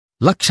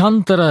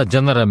ಲಕ್ಷಾಂತರ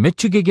ಜನರ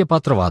ಮೆಚ್ಚುಗೆಗೆ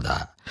ಪಾತ್ರವಾದ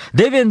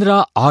ದೇವೇಂದ್ರ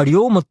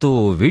ಆಡಿಯೋ ಮತ್ತು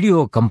ವಿಡಿಯೋ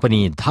ಕಂಪನಿ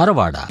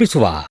ಧಾರವಾಡ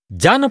ರೂಪಿಸುವ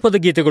ಜಾನಪದ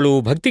ಗೀತೆಗಳು,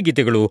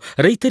 ಭಕ್ತಿಗೀತೆಗಳು,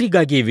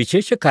 ರೈತರಿಗಾಗಿ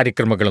ವಿಶೇಷ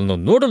ಕಾರ್ಯಕ್ರಮಗಳನ್ನು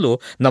ನೋಡಲು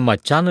ನಮ್ಮ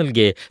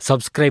ಚಾನೆಲ್ಗೆ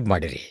ಸಬ್ಸ್ಕ್ರೈಬ್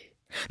ಮಾಡಿರಿ.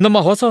 ನಮ್ಮ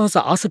ಹೊಸ ಹೊಸ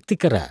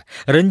ಆಸಕ್ತಿಕರ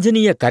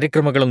ರಂಜನೀಯ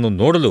ಕಾರ್ಯಕ್ರಮಗಳನ್ನು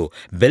ನೋಡಲು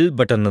ಬೆಲ್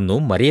ಬಟನ್ ಅನ್ನು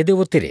ಮರೆಯದೆ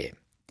ಒತ್ತಿರಿ.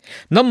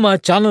 ನಮ್ಮ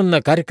ಚಾನೆಲ್ನ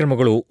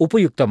ಕಾರ್ಯಕ್ರಮಗಳು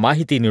ಉಪಯುಕ್ತ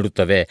ಮಾಹಿತಿ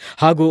ನೀಡುತ್ತವೆ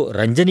ಹಾಗೂ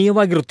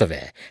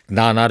ರಂಜನೀಯವಾಗಿರುತ್ತವೆ.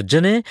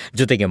 ಜ್ಞಾನಾರ್ಜನೆ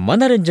ಜೊತೆಗೆ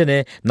ಮನರಂಜನೆ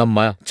ನಮ್ಮ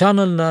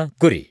ಚಾನೆಲ್ನ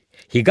ಗುರಿ.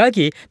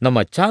 ಹೀಗಾಗಿ ನಮ್ಮ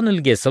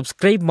ಚಾನೆಲ್ಗೆ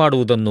ಸಬ್ಸ್ಕ್ರೈಬ್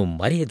ಮಾಡುವುದನ್ನು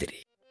ಮರೆಯದಿರಿ.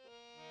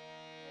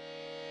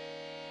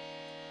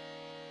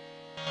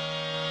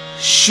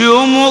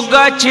 ಶಿವಮೊಗ್ಗ,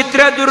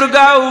 ಚಿತ್ರದುರ್ಗ,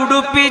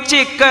 ಉಡುಪಿ,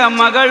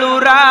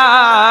 ಚಿಕ್ಕಮಗಳೂರ,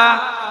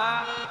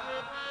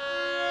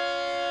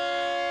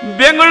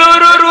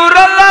 ಬೆಂಗಳೂರು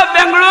ರೂರಲ್,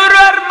 ಬೆಂಗಳೂರು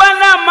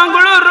ಅರ್ಬನ್,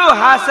 ಮಂಗಳೂರು,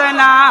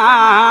 ಹಾಸನ,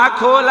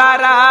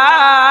 ಕೋಲಾರ,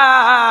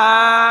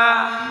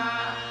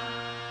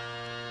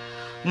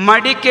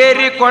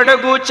 ಮಡಿಕೇರಿ,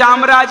 ಕೊಡಗು,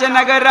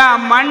 ಚಾಮರಾಜನಗರ,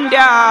 ಮಂಡ್ಯ,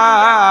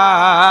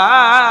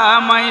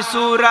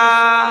 ಮೈಸೂರ,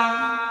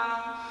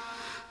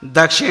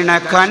 ದಕ್ಷಿಣ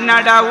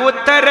ಕನ್ನಡ,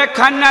 ಉತ್ತರ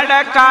ಕನ್ನಡ,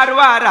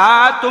 ಕಾರವಾರ,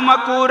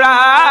 ತುಮಕೂರ,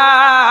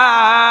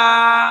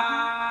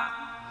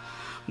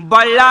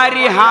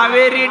 ಬಳ್ಳಾರಿ,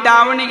 ಹಾವೇರಿ,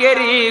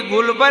 ದಾವಣಗೆರೆ,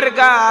 ಗುಲ್ಬರ್ಗ,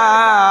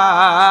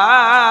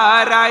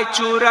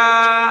 ರಾಯಚೂರ,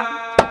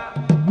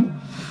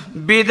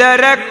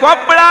 ಬೀದರ್,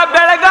 ಕೊಪ್ಪಳ,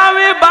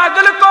 ಬೆಳಗಾವಿ,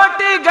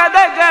 ಬಾಗಲಕೋಟೆ,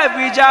 ಗದಗ,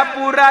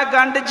 ಬಿಜಾಪುರ,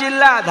 ಗಂಡ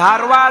ಜಿಲ್ಲಾ,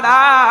 ಧಾರವಾಡ,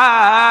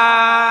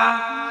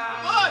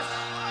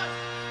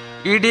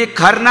 ಇಡೀ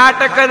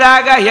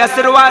ಕರ್ನಾಟಕದಾಗ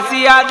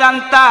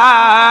ಹೆಸರುವಾಸಿಯಾದಂತ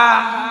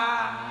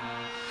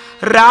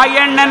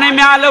ರಾಯಣ್ಣನ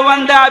ಮ್ಯಾಲ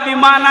ಒಂದ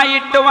ಅಭಿಮಾನ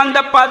ಇಟ್ಟು ಒಂದ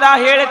ಪದ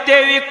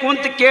ಹೇಳ್ತೇವಿ,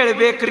 ಕುಂತ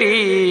ಕೇಳ್ಬೇಕ್ರಿ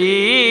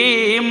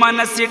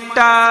ಮನಸ್ಸಿಟ್ಟ.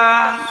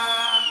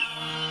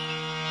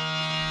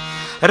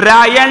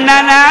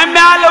 ರಾಯಣ್ಣನ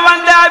ಮ್ಯಾಲ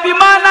ಒಂದ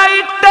ಅಭಿಮಾನ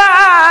ಇಟ್ಟ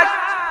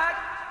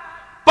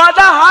ಪದ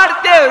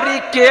ಹಾಡ್ತೇವ್ರಿ,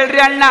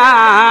 ಕೇಳ್ರಿ ಅಣ್ಣ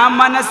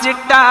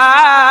ಮನಸ್ಸಿಟ್ಟ.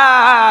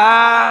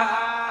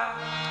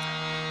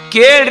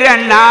 ಕೇಳ್ರಿ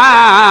ಅಣ್ಣ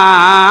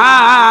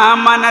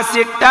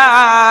ಮನಸ್ಸಿಟ್ಟ.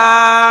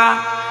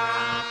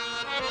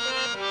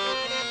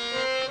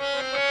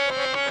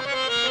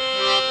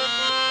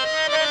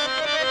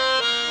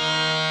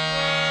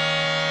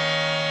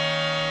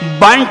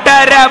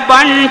 ಬಂಟರ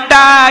ಬಂಟ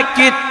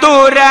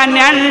ಕಿತ್ತೂರ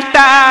ನೆಂಟ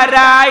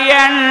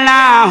ರಾಯಣ್ಣ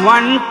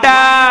ಹೊಂಟ,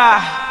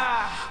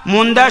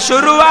 ಮುಂದ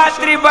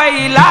ಶುರುವಾತ್ರಿ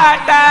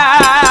ಬೈಲಾಟ.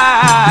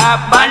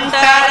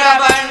 ಬಂಟರ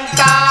ಬಂಟ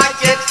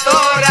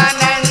ಕಿತ್ತೂರ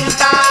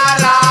ನೆಂಟ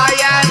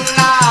ರಾಯಣ್ಣ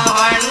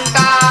ಹೊಂಟ,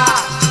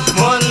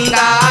 ಮುಂದ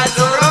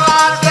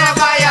ಶುರುವಾತ್ರಿ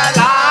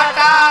ಬಯಲಾಟ.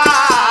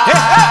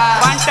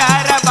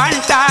 ಬಂಟರ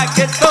ಬಂಟ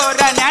ಕಿತ್ತೂರ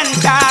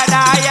ನೆಂಟ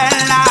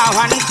ರಾಯಣ್ಣ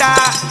ಹೊಂಟ,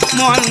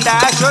 ಮುಂದ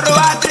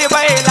ಶುರುವಾತ್ರಿ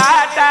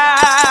ಬಯಲಾಟ.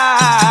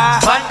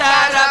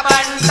 ಬಂಟರ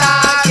ಬಂಟ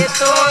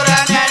ಕಿತ್ತೂರ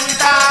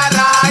ನೆಂಟ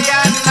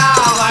ರಾಯಣ್ಣ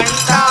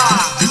ಹೊಂಟ,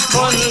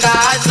 ಮುಂದ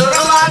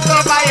ಶುರುವಾತ್ರಿ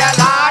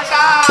ಬಯಲಾಟ.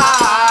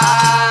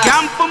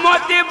 ಕೆಂಪು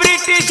ಮೋತಿ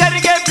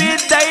ಬ್ರಿಟಿಷರಿಗೆ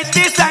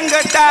ಬಿದ್ದೈತಿ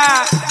ಸಂಗಟ,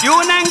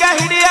 ಇವನಂಗ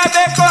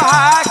ಹಿಡಿಯಬೇಕು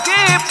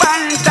ಹಾಕಿ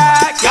ಪಂಟ.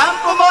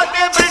 ಕೆಂಪು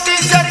ಮೋತಿ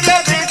ಬ್ರಿಟಿಷರಿಗೆ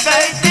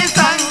ಬಿದ್ದೈತಿ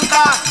ಸಂಕ,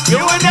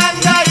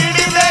 ಇವನಂಗ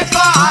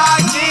ಹಿಡಿಬೇಕು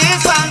ಹಾಕಿ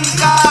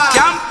ಸಂಕ.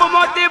 ಕೆಂಪು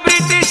ಮೋತಿ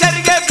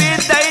ಬ್ರಿಟಿಷರಿಗೆ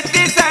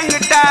ಬಿದ್ದೈತಿ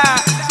ಸಂಗಟ,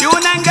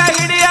 ಇವನಂಗ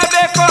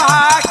ಹಿಡಿಯಬೇಕು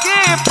ಹಾಕಿ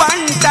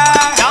ಪಂಟ.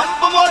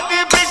 ಕೆಂಪು ಮೋತಿ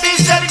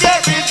ಬ್ರಿಟಿಷರಿಗೆ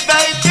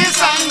ಬಿದ್ದೈತಿ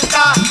ಸಂಕ,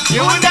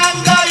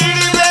 ಇವನಂಗ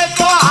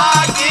ಹಿಡಿಬೇಕು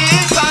ಹಾಕಿ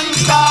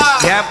ಸಂಕ.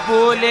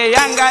 ಹೆಬ್ಬೂಲಿ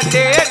ಹಂಗ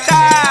ತೇಟ,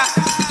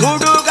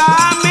 ಹುಡುಗ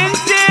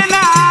ಮಿಂಚಿನ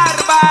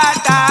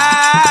ಆರ್ಭಾಟ.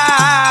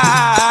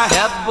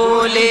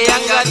 ಹೆಬ್ಬೂಲಿ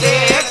ಹಂಗ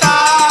ತೇಟ,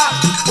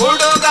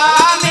 ಹುಡುಗ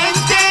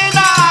ಮಿಂಚಿನ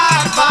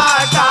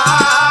ಆರ್ಭಾಟ.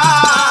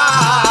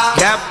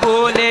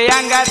 ಹೆಬ್ಬೂಲಿ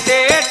ಹಂಗ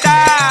ತೇಟ,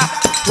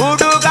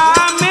 ಹುಡುಗ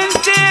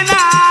ಮಿಂಚಿನ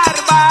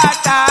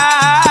ಆರ್ಭಾಟ.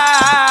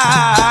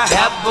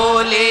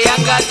 ಹೆಬ್ಬೂಲಿ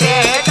ಹಂಗ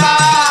ತೇಟ,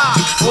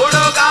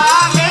 ಹುಡುಗ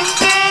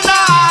ಮಿಂಚಿನ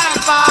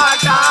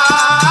ಆರ್ಭಾಟ.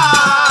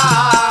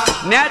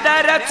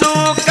 ನೆದರ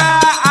ಚೂಕ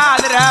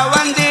ಆದ್ರ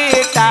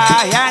ಒಂದೀಟ,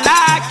 ಹೆಣ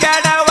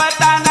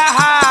ಕೆಡವತನ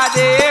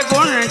ಹಾದಿ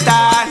ಗುಂಟ.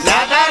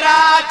 ನೆದರ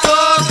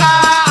ಚೂಕ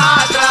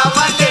ಆದ್ರ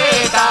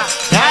ಒಂದೀಟ,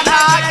 ಹೆಣ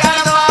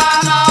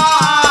ಕೆಡವತನ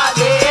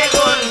ಹಾದಿ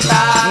ಗುಂಟ.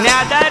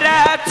 ನೆದರ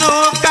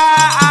ಚೂಕ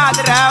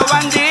ಆದ್ರ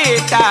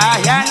ಒಂದೀಟ,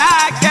 ಹೆಣ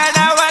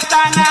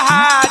ಕೆಡವತನ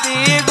ಹಾದಿ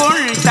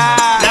ಗುಂಟ.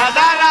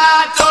 ನೆದರ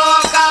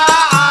ಚೂಕ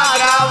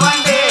ಆದ್ರ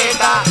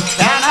ಒಂದೀಟ,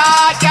 ಹೆಣ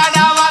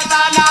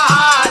ಕೆಡವತನ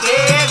ಹಾದಿ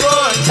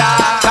ಗುಂಟ.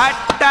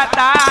 ಕಟ್ಟ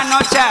ತಾನು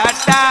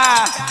ಚಟ್ಟ,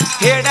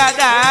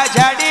 ಹಿಡದ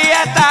ಜಡಿಯ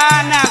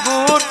ತಾನ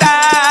ಗೂಟ.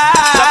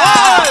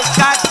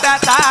 ಕಟ್ಟ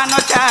ತಾನು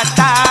ಚಟ್ಟ,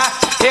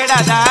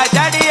 ಹಿಡದ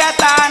ಜಡಿಯ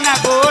ತಾನ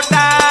ಗೂಟ.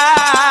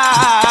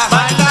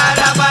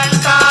 ಬಂಟರ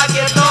ಬಂಟ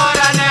ಕಿತ್ತೂರ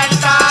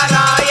ನೆಂಟ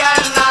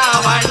ರಾಯಣ್ಣ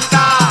ಹೊಂಟ,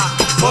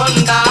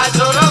 ಮುಂದ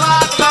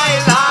ಶುರುವಾತ್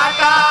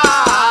ಬಯಲಾಟ.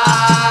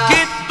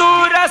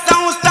 ಕಿತ್ತೂರ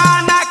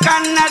ಸಂಸ್ಥಾನ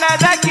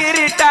ಕನ್ನಡದ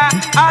ಕಿರೀಟ,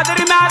 ಅದ್ರ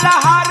ಮ್ಯಾಲ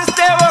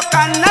ಹಾರಿಸ್ತೇವೋ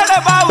ಕನ್ನಡ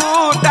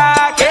ಬಾವುಟ.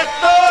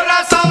 ಕಿತ್ತೂರ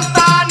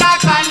ಸಂಸ್ಥಾನ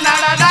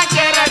ಕನ್ನಡದ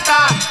ಕೆರಟ,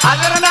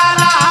 ಅದರ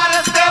ಮ್ಯಾಲ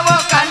ಹಾರಿಸ್ತೇವೋ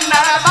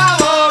ಕನ್ನಡ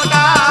ಬಾವುಟ.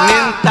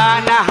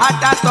 ನಿಂತಾನ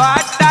ಹಠ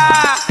ದೊಡ್ಡ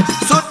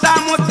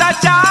ಸುತ್ತಮುತ್ತ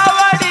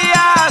ಚಾವಡಿಯ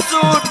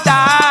ಸುಟ್ಟ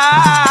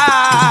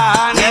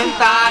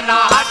ನಿಂತಾನೋ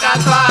ಹಠ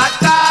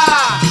ದೊಡ್ಡ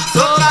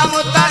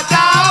ಸುತ್ತಮುತ್ತ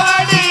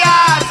ಚಾವಡಿಯ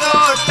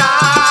ಸುಟ್ಟ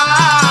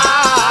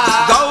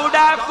ಗೌಡ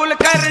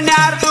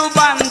ಕುಲಕರ್ಣ್ಯಾರ್ದು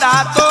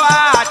ಬಂದಾತು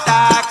ಆಟ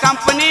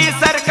ಕಂಪನಿ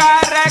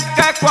ಸರ್ಕಾರಕ್ಕ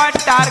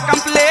ಕೊಟ್ಟಾರ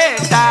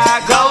ಕಂಪ್ಲೇಟ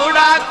ಗೌಡ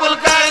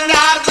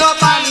ಕುಲಕರ್ಣ್ಯಾರ್ದು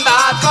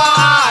ಬಂದಾತು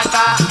ಆಟ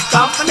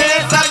ಕಂಪನಿ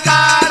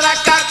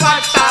ಸರ್ಕಾರಕ್ಕ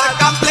ಕೊಟ್ಟಾರ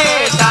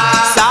ಕಂಪ್ಲೇಟ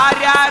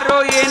ಸಾರ್ಯಾರು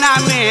ಏನ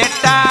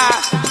ಮೇಟ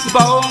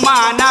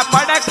ಬಹುಮಾನ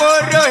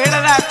ಪಡಕೋರು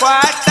ಹಿಡದ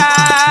ಕೊಟ್ಟ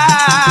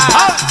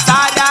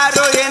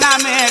ಸಾರ್ಯಾರು ಏನ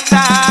ಮೇಟ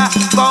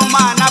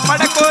ಬಹುಮಾನ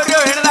ಪಡಕೋರು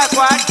ಹಿಡದ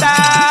ಕೊಟ್ಟ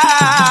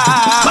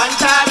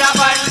ಬಂಟಾರ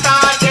ಬಂಟ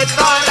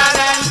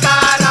ಕಿತ್ತೋಳರಂತ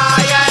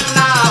ರಾಯಣ್ಣ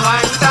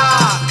ಬಂಟ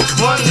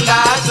ಮುಂದ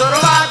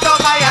ಶುರುವಾತು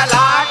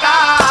ಬಯಲಾಟ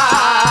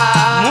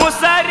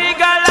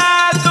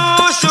ಮುಸರಿಗಳದು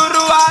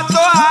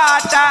ಶುರುವಾತು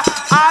ಆಟ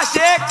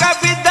ಆಶೆಕ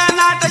ಬಿದ್ದ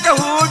ನಾಟಕ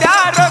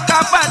ಹೂಡ್ಯಾರೋ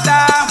ಕಪಟ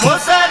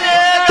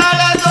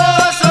ಮುಸರಿಗಳದು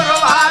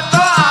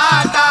ಶುರುವಾತು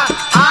ಆಟ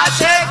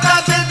ಆಶೆ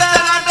ಕಬಿದ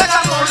ನಾಟಕ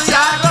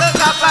ಮುಡ್ಸ್ಯಾರು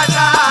ಕಪಟ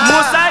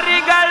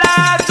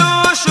ಮುಸರಿಗಳದು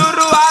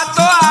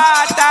ಶುರುವಾತು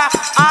ಆಟ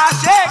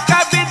ಆಶೆಕ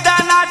ಬಿದ್ದ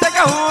ನಾಟಕ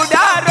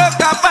ಹೂಡ್ಯಾರೋ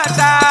ಕಪಟ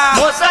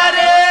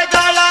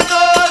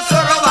ಮುಸರಿಗಳದು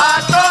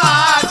ಶುರುವಾತು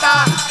ಆಟ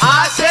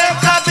ಆಶೆ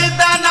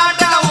ಕಬಿದ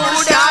ನಾಟಕ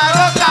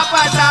ಮುಡ್ಸ್ಯಾರು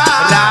ಕಪಟ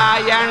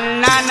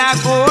ರಾಯಣ್ಣನ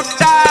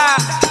ಗುಟ್ಟ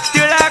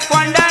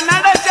ತಿಳಕೊಂಡ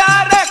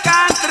ನಡಚಾರ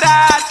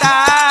ಕಾಂತ್ರಾಟ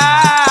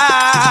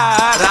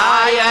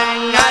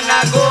ರಾಯಣ್ಣನ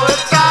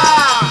ಗುಟ್ಟ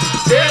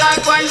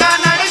ತಿಳಕೊಂಡ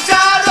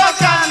ನಡೆಸಾರು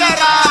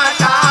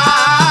ಕಂದರಾಟ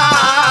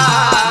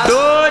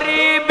ಡೋರಿ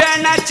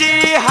ಬೆಣಚಿ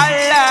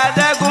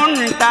ಹಳ್ಳದ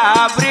ಗುಂಟ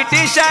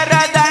ಬ್ರಿಟಿಷರ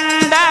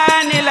ದಂಡ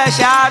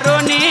ನಿಲಶಾರು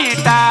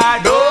ನೀಟ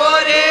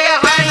ಡೋರಿ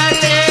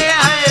ಹಣಲಿ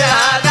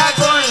ಹಳ್ಳದ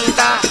ಗುಂಟ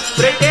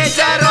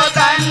ಬ್ರಿಟಿಷರು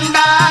ದಂಡ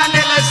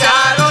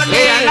ನಿಲ್ಲಿಸಾರು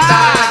ನೀಟ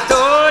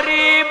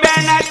ಡೋರಿ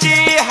ಬೆಣಚಿ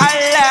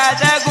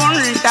ಹಳ್ಳದ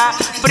ಗುಂಟ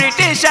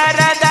ಬ್ರಿಟಿಷರ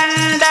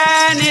ದಂಡ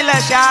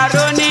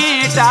ನಿಲಶಾರು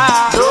ನೀಟ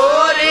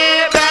ಡೋರಿ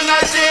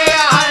ಬೆನಸಿ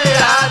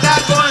ಹಳ್ಳದ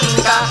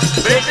ಗುಂಟ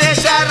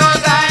ಬ್ರಿಟಿಷರು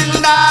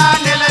ದಂಡ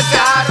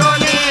ನಿಲ್ಲಿಸಾರು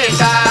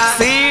ನೀಟ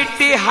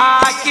ಸೀಟಿ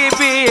ಹಾಕಿ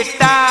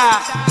ಬಿಟ್ಟ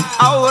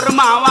ಅವ್ರ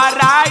ಮಾವ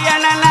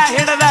ರಾಯಣ್ಣನ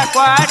ಹಿಡ್ದ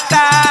ಕೊಟ್ಟ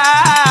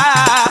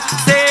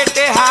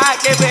ಸೀಟಿ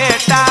ಹಾಕಿ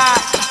ಬಿಟ್ಟ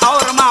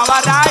ಅವ್ರ ಮಾವ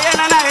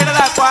ರಾಯಣ್ಣನ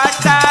ಹಿಡ್ದ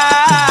ಕೊಟ್ಟ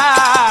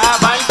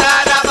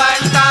ಬಂಟಾರ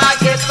ಬಂಟ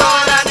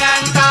ಕಿತ್ತೋಳ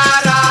ನೆಂಟ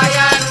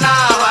ರಾಯಣ್ಣ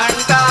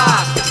ಬಂಟ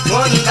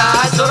ಮುಂದ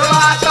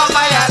ಶುರುವಾತು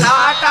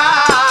ಬಯಲಾಟ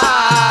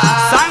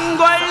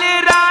ಸಂಗೊಳ್ಳಿ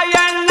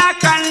ರಾಯಣ್ಣ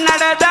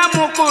ಕನ್ನಡದ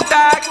ಮುಕುಟ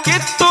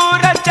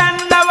ಕಿತ್ತೂರ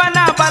ಚನ್ನವನ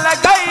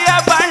ಬಲಗೈಯ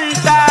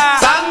ಬಂಟ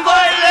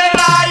ಸಂಗೊಳ್ಳಿ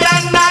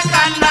ರಾಯಣ್ಣ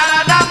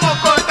ಕನ್ನಡದ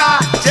ಮುಕುಟ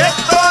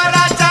ಚಿತ್ತೂರ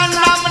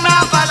ಚನ್ನಮ್ಮನ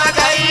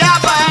ಬಲಗೈಯ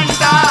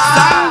ಬಂಟ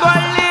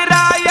ಸಂಗೊಳ್ಳಿ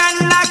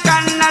ರಾಯಣ್ಣ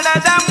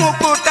ಕನ್ನಡದ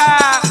ಮುಕುಟ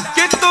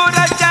ಕಿತ್ತೂರ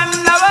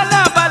ಚನ್ನವನ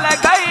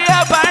ಬಲಗೈಯ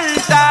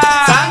ಬಂಟ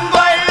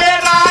ಸಂಗೊಳ್ಳಿ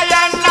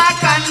ರಾಯಣ್ಣ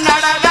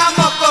ಕನ್ನಡದ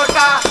ಮುಕುಟ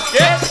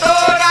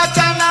ಚಿತ್ತೂರ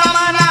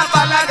ಚನ್ನಮ್ಮನ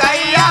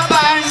ಬಲಗೈಯ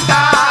ಬಂಟ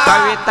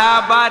ಕವಿತಾ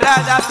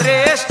ಬರದ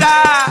ಶ್ರೇಷ್ಠ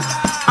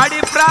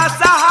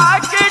ಅಡಿಪ್ರಾಸ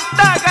ಹಾಕಿಟ್ಟ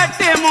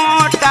ಗಟ್ಟಿ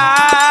ಮೂಟ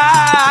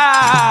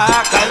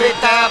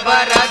ಕವಿತೆ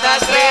ಬರದ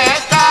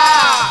ಶ್ರೇಷ್ಠ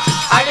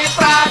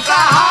ಅಡಿಪ್ರಾಸ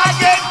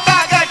ಹಾಗಿಟ್ಟ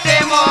ಗಟ್ಟಿ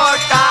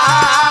ಮೋಟ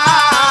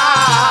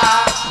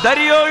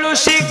ದರಿಯೋಳು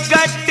ಶಿಖ